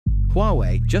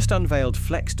Huawei just unveiled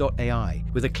Flex.ai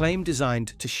with a claim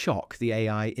designed to shock the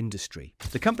AI industry.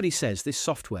 The company says this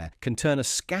software can turn a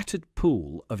scattered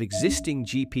pool of existing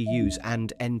GPUs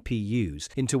and NPUs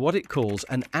into what it calls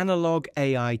an analog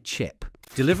AI chip,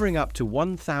 delivering up to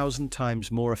 1,000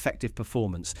 times more effective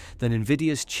performance than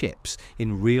Nvidia's chips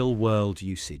in real-world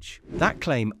usage. That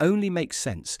claim only makes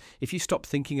sense if you stop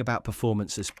thinking about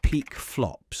performance as peak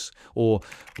flops or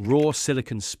raw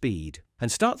silicon speed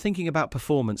and start thinking about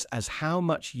performance as how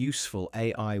much useful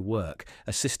AI work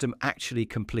a system actually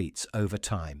completes over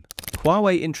time.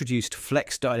 Huawei introduced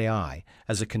Flex.ai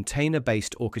as a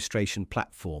container-based orchestration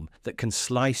platform that can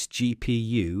slice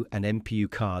GPU and NPU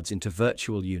cards into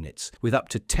virtual units with up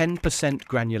to 10%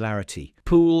 granularity,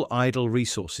 pool idle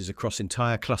resources across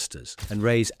entire clusters, and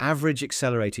raise average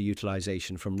accelerator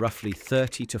utilization from roughly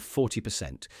 30 to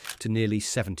 40% to nearly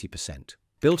 70%.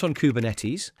 Built on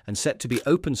Kubernetes and set to be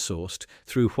open-sourced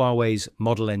through Huawei's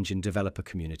Model Engine developer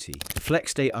community,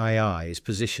 Flex.ai is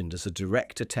positioned as a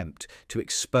direct attempt to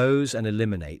expose and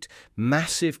eliminate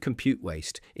massive compute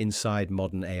waste inside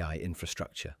modern AI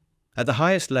infrastructure. At the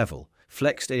highest level,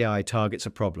 Flex.ai targets a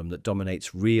problem that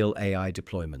dominates real AI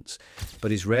deployments,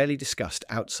 but is rarely discussed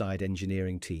outside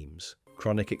engineering teams: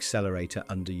 chronic accelerator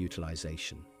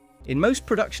underutilization. In most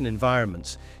production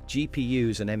environments,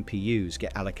 GPUs and NPUs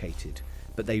get allocated,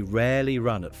 but they rarely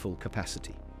run at full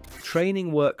capacity.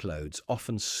 Training workloads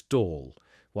often stall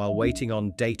while waiting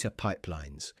on data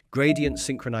pipelines, gradient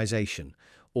synchronization,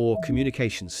 or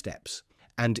communication steps,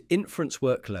 and inference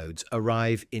workloads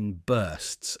arrive in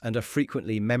bursts and are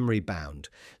frequently memory-bound,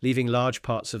 leaving large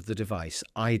parts of the device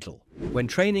idle. When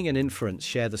training and inference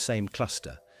share the same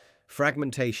cluster,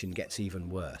 fragmentation gets even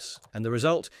worse, and the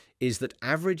result is that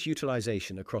average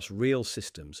utilization across real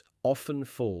systems often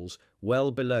falls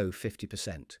well below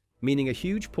 50%, meaning a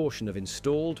huge portion of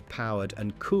installed, powered,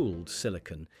 and cooled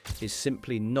silicon is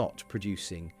simply not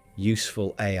producing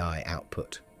useful AI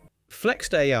output.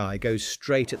 Flex.ai goes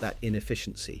straight at that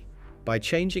inefficiency by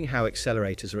changing how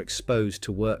accelerators are exposed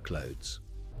to workloads.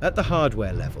 At the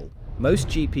hardware level, most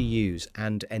GPUs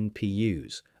and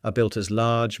NPUs are built as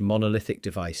large monolithic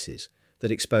devices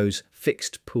that expose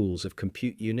fixed pools of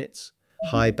compute units,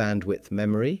 high bandwidth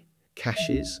memory,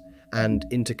 caches, and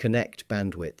interconnect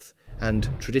bandwidth, and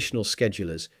traditional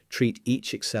schedulers treat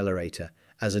each accelerator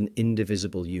as an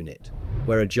indivisible unit,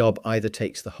 where a job either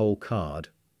takes the whole card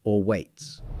or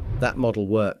waits. That model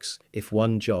works if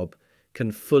one job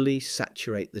can fully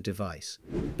saturate the device,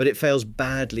 but it fails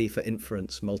badly for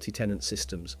inference, multi-tenant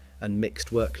systems, and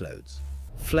mixed workloads.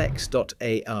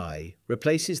 Flex.ai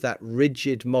replaces that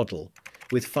rigid model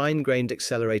with fine-grained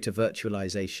accelerator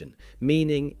virtualization,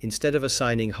 meaning instead of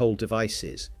assigning whole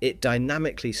devices, it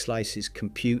dynamically slices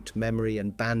compute, memory,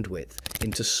 and bandwidth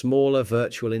into smaller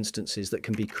virtual instances that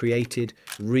can be created,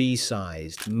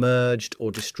 resized, merged,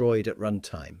 or destroyed at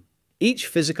runtime. Each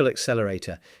physical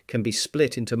accelerator can be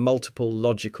split into multiple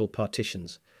logical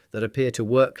partitions that appear to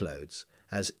workloads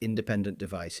as independent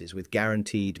devices with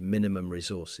guaranteed minimum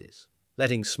resources,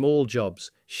 letting small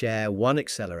jobs share one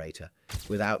accelerator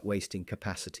without wasting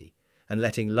capacity, and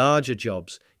letting larger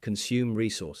jobs consume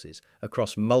resources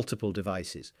across multiple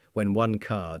devices when one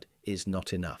card is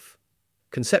not enough.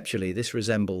 Conceptually, this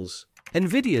resembles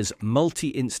Nvidia's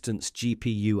multi-instance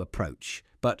GPU approach,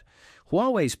 but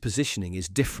Huawei's positioning is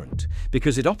different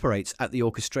because it operates at the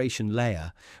orchestration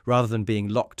layer rather than being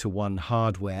locked to one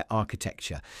hardware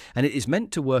architecture, and it is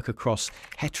meant to work across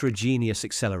heterogeneous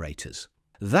accelerators.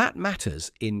 That matters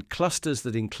in clusters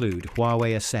that include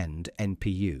Huawei Ascend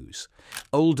NPUs,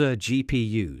 older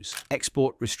GPUs,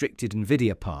 export-restricted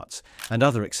Nvidia parts, and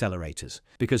other accelerators,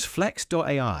 because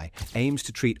Flex.ai aims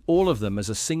to treat all of them as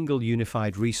a single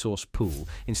unified resource pool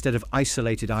instead of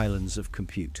isolated islands of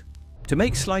compute. To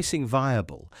make slicing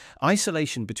viable,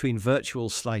 isolation between virtual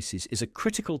slices is a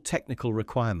critical technical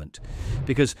requirement,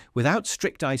 because without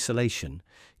strict isolation,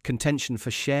 contention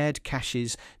for shared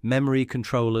caches, memory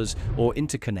controllers, or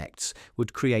interconnects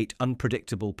would create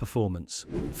unpredictable performance.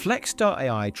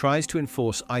 Flex.ai tries to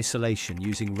enforce isolation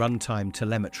using runtime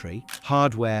telemetry,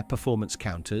 hardware performance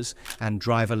counters, and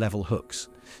driver-level hooks,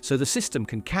 so the system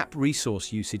can cap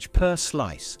resource usage per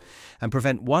slice and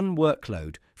prevent one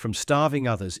workload from starving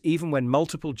others even when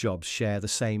multiple jobs share the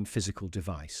same physical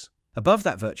device. Above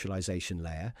that virtualization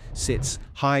layer sits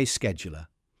High Scheduler,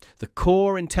 the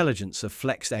core intelligence of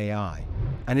Flex.ai,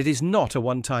 and it is not a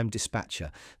one-time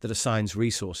dispatcher that assigns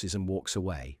resources and walks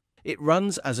away. It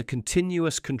runs as a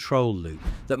continuous control loop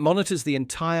that monitors the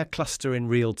entire cluster in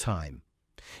real time,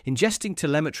 ingesting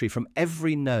telemetry from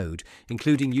every node,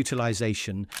 including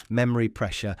utilization, memory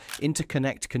pressure,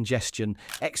 interconnect congestion,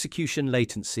 execution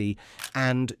latency,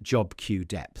 and job queue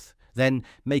depth. then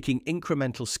making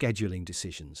incremental scheduling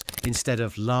decisions instead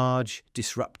of large,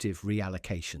 disruptive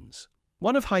reallocations.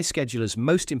 One of HiScheduler's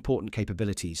most important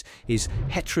capabilities is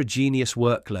heterogeneous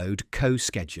workload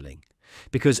co-scheduling,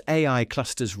 because AI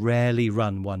clusters rarely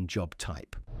run one job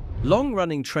type.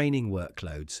 Long-running training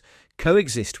workloads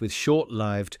coexist with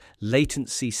short-lived,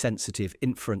 latency-sensitive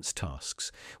inference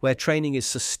tasks, where training is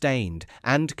sustained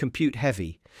and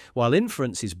compute-heavy, while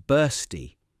inference is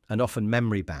bursty and often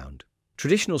memory-bound.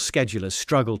 Traditional schedulers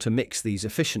struggle to mix these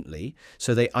efficiently,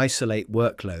 so they isolate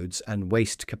workloads and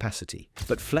waste capacity.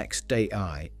 But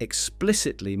Flex.ai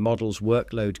explicitly models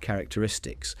workload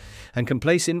characteristics and can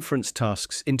place inference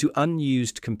tasks into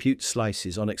unused compute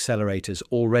slices on accelerators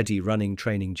already running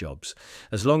training jobs,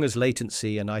 as long as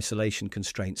latency and isolation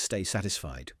constraints stay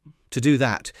satisfied. To do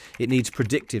that, it needs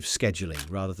predictive scheduling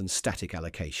rather than static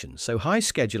allocation. So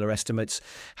HiScheduler estimates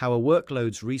how a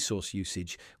workload's resource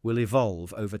usage will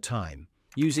evolve over time,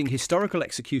 using historical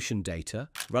execution data,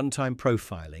 runtime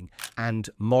profiling, and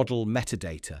model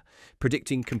metadata,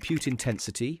 predicting compute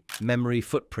intensity, memory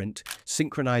footprint,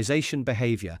 synchronization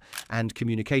behavior, and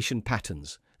communication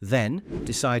patterns, then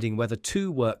deciding whether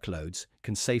two workloads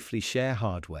can safely share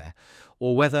hardware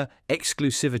or whether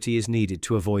exclusivity is needed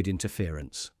to avoid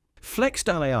interference.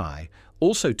 Flex.ai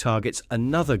also targets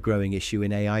another growing issue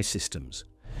in AI systems: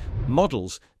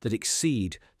 models that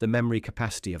exceed the memory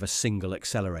capacity of a single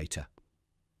accelerator.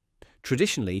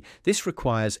 Traditionally, this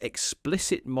requires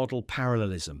explicit model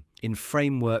parallelism in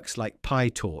frameworks like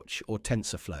PyTorch or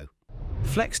TensorFlow.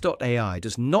 Flex.ai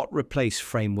does not replace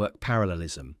framework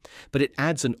parallelism, but it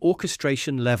adds an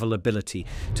orchestration-level ability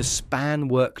to span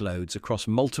workloads across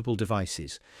multiple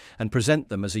devices and present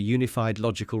them as a unified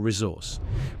logical resource,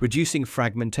 reducing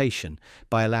fragmentation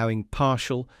by allowing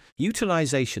partial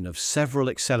utilization of several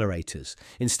accelerators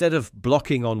instead of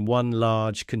blocking on one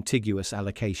large, contiguous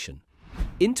allocation.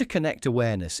 Interconnect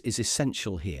awareness is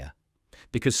essential here,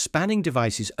 because spanning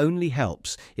devices only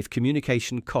helps if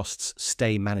communication costs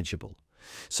stay manageable.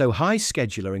 So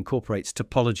HiScheduler incorporates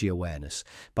topology awareness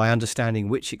by understanding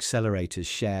which accelerators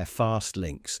share fast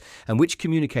links and which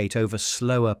communicate over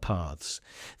slower paths,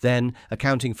 then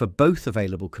accounting for both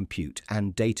available compute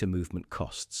and data movement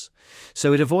costs.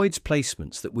 So it avoids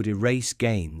placements that would erase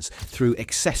gains through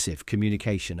excessive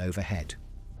communication overhead.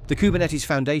 The Kubernetes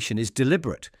Foundation is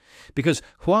deliberate because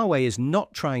Huawei is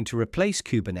not trying to replace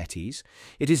Kubernetes,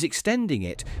 it is extending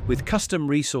it with custom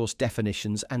resource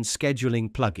definitions and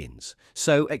scheduling plugins.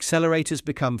 So accelerators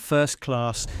become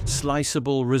first-class,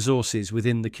 sliceable resources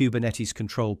within the Kubernetes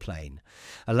control plane,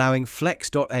 allowing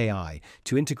Flex.ai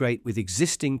to integrate with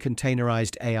existing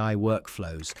containerized AI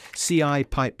workflows, CI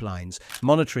pipelines,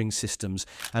 monitoring systems,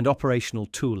 and operational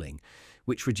tooling,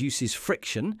 which reduces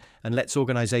friction and lets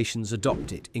organizations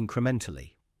adopt it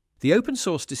incrementally. The open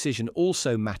source decision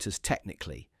also matters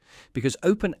technically, because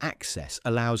open access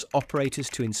allows operators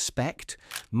to inspect,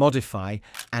 modify,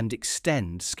 and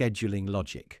extend scheduling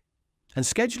logic. And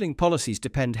scheduling policies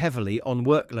depend heavily on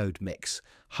workload mix,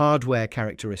 hardware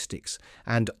characteristics,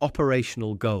 and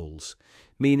operational goals,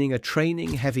 meaning a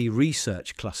training-heavy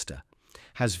research cluster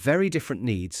has very different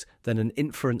needs than an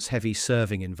inference-heavy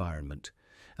serving environment.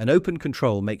 And open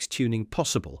control makes tuning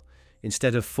possible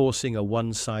instead of forcing a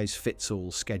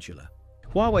one-size-fits-all scheduler.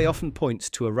 Huawei often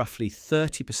points to a roughly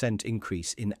 30%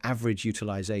 increase in average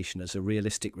utilization as a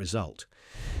realistic result,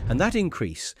 and that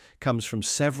increase comes from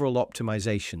several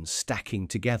optimizations stacking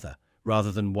together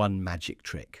rather than one magic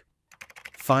trick.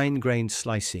 Fine-grained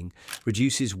slicing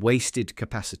reduces wasted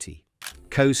capacity,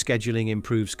 co-scheduling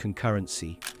improves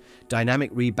concurrency,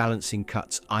 dynamic rebalancing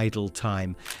cuts idle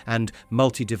time, and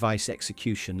multi-device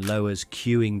execution lowers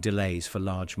queuing delays for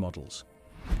large models.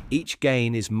 Each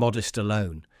gain is modest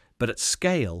alone, but at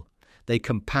scale, they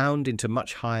compound into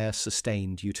much higher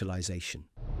sustained utilization.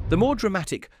 The more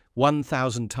dramatic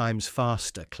 1,000 times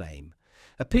faster claim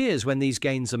appears when these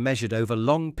gains are measured over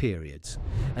long periods,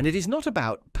 and it is not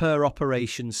about per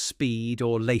operation speed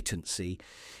or latency,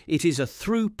 it is a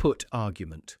throughput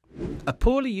argument. A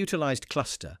poorly utilized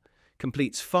cluster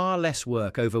completes far less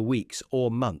work over weeks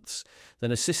or months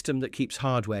than a system that keeps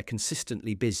hardware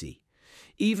consistently busy,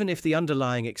 even if the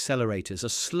underlying accelerators are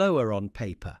slower on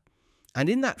paper. And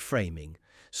in that framing,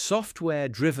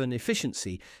 software-driven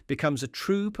efficiency becomes a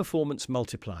true performance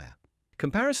multiplier.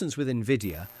 Comparisons with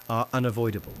Nvidia are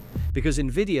unavoidable, because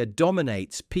Nvidia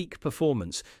dominates peak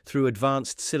performance through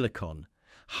advanced silicon,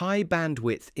 high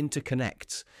bandwidth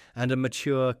interconnects, and a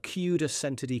mature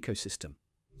CUDA-centered ecosystem.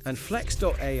 And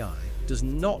Flex.ai does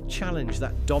not challenge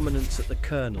that dominance at the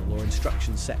kernel or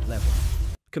instruction set level.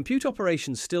 Compute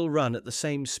operations still run at the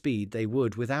same speed they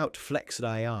would without Flex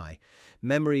AI.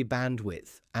 Memory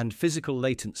bandwidth and physical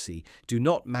latency do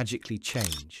not magically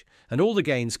change, and all the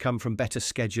gains come from better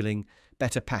scheduling,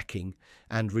 better packing,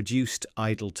 and reduced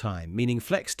idle time, meaning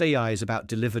Flex AI is about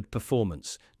delivered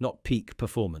performance, not peak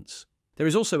performance. There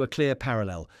is also a clear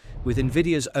parallel with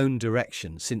Nvidia's own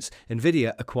direction, since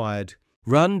Nvidia acquired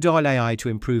Run.ai to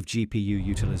improve GPU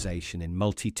utilization in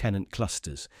multi-tenant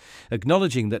clusters,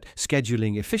 acknowledging that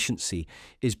scheduling efficiency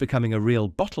is becoming a real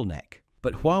bottleneck.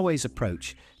 But Huawei's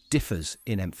approach differs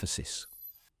in emphasis.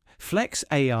 Flex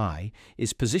AI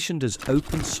is positioned as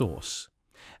open source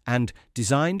and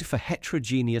designed for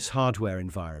heterogeneous hardware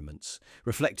environments,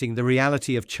 reflecting the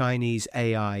reality of Chinese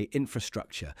AI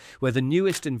infrastructure, where the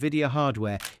newest Nvidia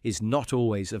hardware is not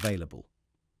always available.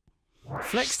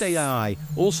 Flex AI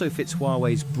also fits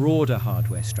Huawei's broader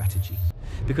hardware strategy,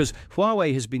 because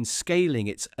Huawei has been scaling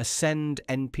its Ascend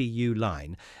NPU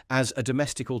line as a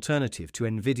domestic alternative to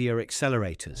Nvidia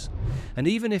accelerators. And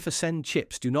even if Ascend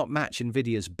chips do not match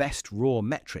Nvidia's best raw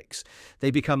metrics,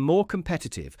 they become more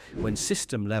competitive when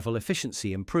system-level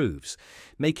efficiency improves,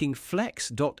 making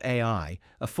Flex.ai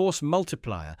a force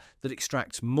multiplier that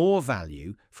extracts more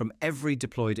value from every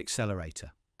deployed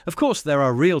accelerator. Of course, there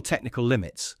are real technical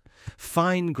limits.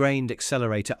 Fine-grained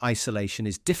accelerator isolation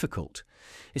is difficult,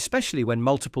 especially when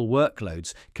multiple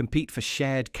workloads compete for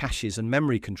shared caches and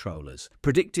memory controllers.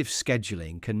 Predictive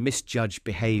scheduling can misjudge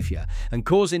behavior and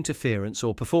cause interference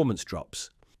or performance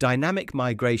drops. Dynamic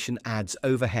migration adds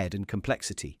overhead and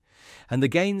complexity, and the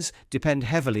gains depend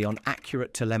heavily on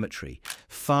accurate telemetry,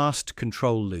 fast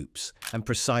control loops, and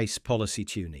precise policy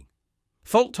tuning.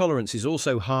 Fault tolerance is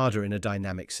also harder in a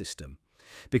dynamic system,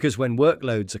 because when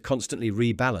workloads are constantly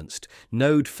rebalanced,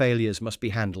 node failures must be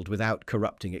handled without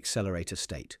corrupting accelerator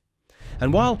state.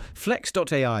 And while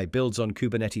Flex.ai builds on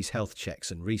Kubernetes health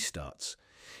checks and restarts,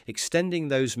 extending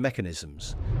those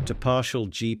mechanisms to partial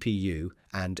GPU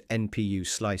and NPU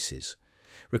slices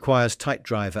requires tight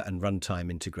driver and runtime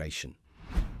integration.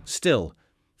 Still,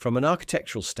 from an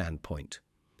architectural standpoint,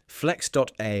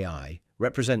 Flex.ai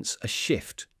represents a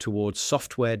shift towards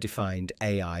software-defined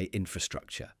AI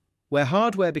infrastructure, where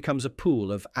hardware becomes a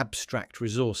pool of abstract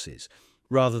resources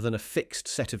rather than a fixed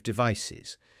set of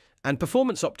devices, and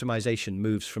performance optimization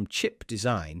moves from chip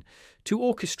design to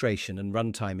orchestration and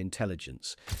runtime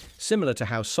intelligence, similar to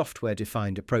how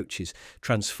software-defined approaches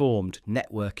transformed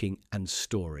networking and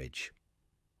storage.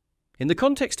 In the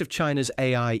context of China's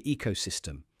AI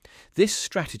ecosystem, this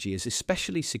strategy is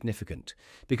especially significant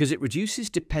because it reduces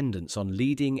dependence on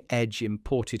leading-edge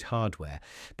imported hardware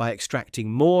by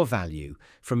extracting more value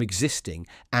from existing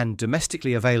and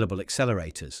domestically available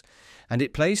accelerators, and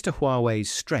it plays to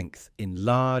Huawei's strength in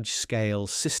large-scale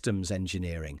systems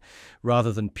engineering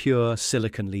rather than pure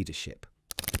silicon leadership.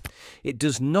 It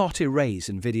does not erase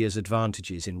Nvidia's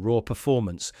advantages in raw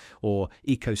performance or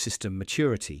ecosystem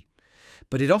maturity,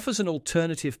 but it offers an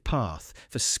alternative path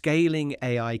for scaling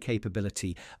AI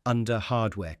capability under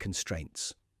hardware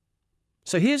constraints.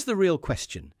 So here's the real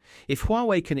question. If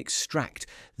Huawei can extract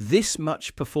this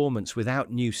much performance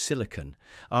without new silicon,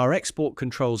 are export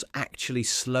controls actually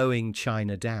slowing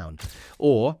China down?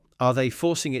 Or are they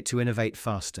forcing it to innovate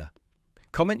faster?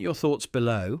 Comment your thoughts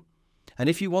below. And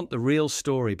if you want the real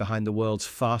story behind the world's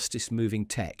fastest moving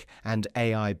tech and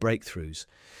AI breakthroughs,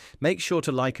 make sure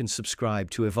to like and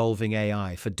subscribe to Evolving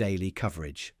AI for daily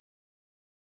coverage.